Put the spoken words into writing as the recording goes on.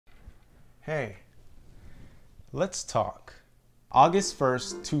Hey, let's talk. August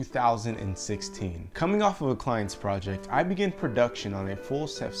 1st, 2016. Coming off of a client's project, I began production on a full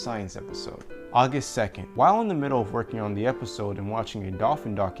Self Science episode. August 2nd. While in the middle of working on the episode and watching a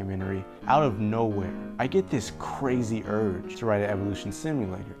dolphin documentary, out of nowhere, I get this crazy urge to write an evolution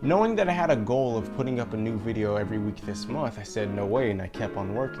simulator. Knowing that I had a goal of putting up a new video every week this month, I said no way and I kept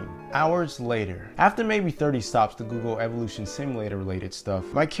on working. Hours later, after maybe 30 stops to Google evolution simulator related stuff,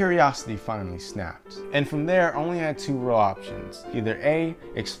 my curiosity finally snapped. And from there, I only had two real options. Either A,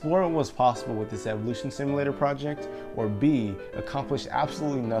 explore what was possible with this evolution simulator project, or B, accomplish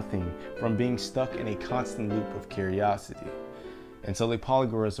absolutely nothing from being stuck in a constant loop of curiosity. Until the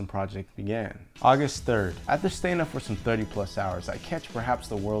Polygorism project began. August 3rd. After staying up for some 30+ hours, I catch perhaps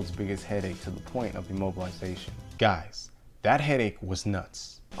the world's biggest headache to the point of immobilization. Guys, that headache was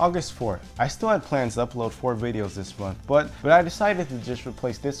nuts. August 4th. I still had plans to upload 4 videos this month, but I decided to just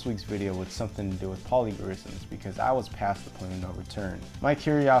replace this week's video with something to do with polygorisms because I was past the point of no return. My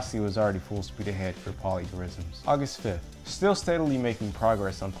curiosity was already full speed ahead for polygorisms. August 5th. Still steadily making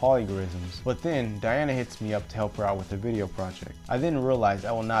progress on polygorisms, but then Diana hits me up to help her out with a video project. I then realized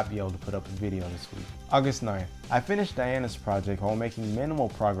I will not be able to put up a video this week. August 9th. I finished Diana's project while making minimal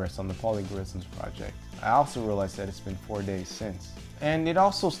progress on the polygorisms project. I also realized that it's been 4 days since. And it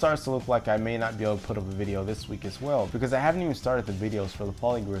also starts to look like I may not be able to put up a video this week as well, because I haven't even started the videos for the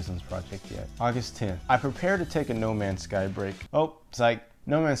Polygorisms project yet. August 10th. I prepare to take a No Man's Sky break. Oh, psych.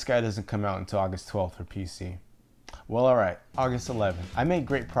 No Man's Sky doesn't come out until August 12th for PC. Well, alright. August 11th. I made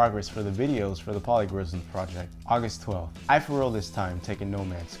great progress for the videos for the Polygorisms project. August 12th. I for real this time take a No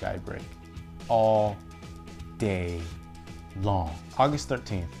Man's Sky break. All day long. August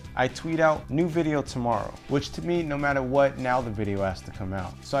 13th. I tweet out new video tomorrow, which to me, no matter what, now the video has to come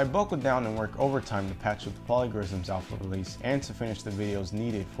out. So I buckled down and work overtime to patch up the Polygorisms alpha release and to finish the videos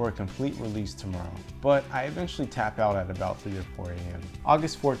needed for a complete release tomorrow. But I eventually tap out at about 3 or 4 a.m.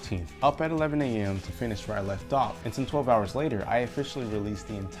 August 14th, up at 11 a.m. to finish where I left off, and some 12 hours later, I officially released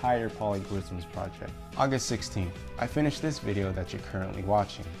the entire Polygorisms project. August 16th, I finished this video that you're currently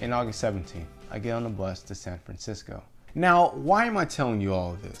watching. And August 17th, I get on a bus to San Francisco. Now, why am I telling you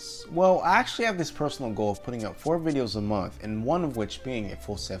all of this? Well, I actually have this personal goal of putting up 4 videos a month, and one of which being a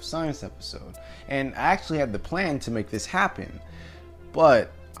full Self Science episode. And I actually had the plan to make this happen,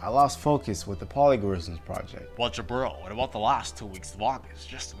 but I lost focus with the Polygorisms project. Well, Jabril, what about the last 2 weeks of August,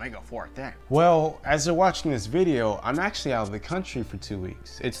 just to make up for it then? Well, as you're watching this video, I'm actually out of the country for 2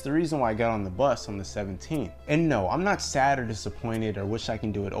 weeks. It's the reason why I got on the bus on the 17th. And no, I'm not sad or disappointed or wish I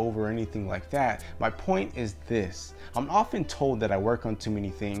can do it over or anything like that. My point is this. I'm often told that I work on too many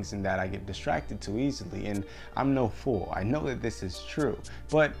things and that I get distracted too easily, and I'm no fool. I know that this is true.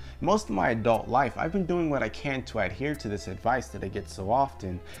 But most of my adult life, I've been doing what I can to adhere to this advice that I get so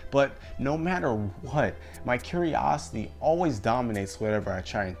often. But no matter what, my curiosity always dominates whatever I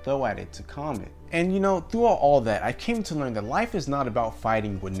try and throw at it to calm it. And you know, throughout all that, I came to learn that life is not about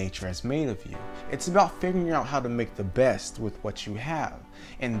fighting what nature has made of you. It's about figuring out how to make the best with what you have.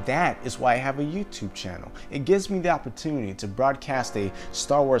 And that is why I have a YouTube channel. It gives me the opportunity to broadcast a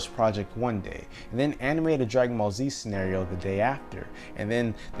Star Wars project one day, and then animate a Dragon Ball Z scenario the day after. And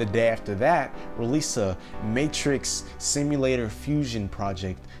then the day after that, release a Matrix Simulator Fusion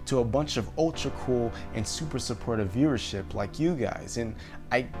project to a bunch of ultra cool and super supportive viewership like you guys. And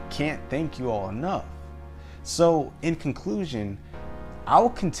I can't thank you all enough. So in conclusion, I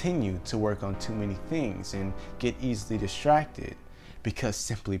will continue to work on too many things and get easily distracted because,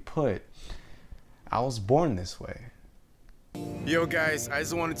 simply put, I was born this way. Yo guys, I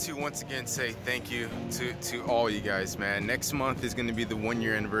just wanted to once again say thank you to all you guys, man. Next month is going to be the 1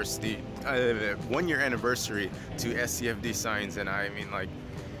 year anniversary to SCFD Science, and I mean, like,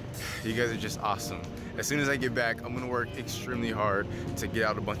 you guys are just awesome. As soon as I get back, I'm going to work extremely hard to get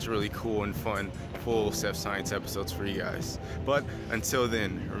out a bunch of really cool and fun full Self Science episodes for you guys. But until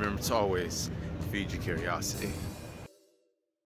then, remember to always feed your curiosity.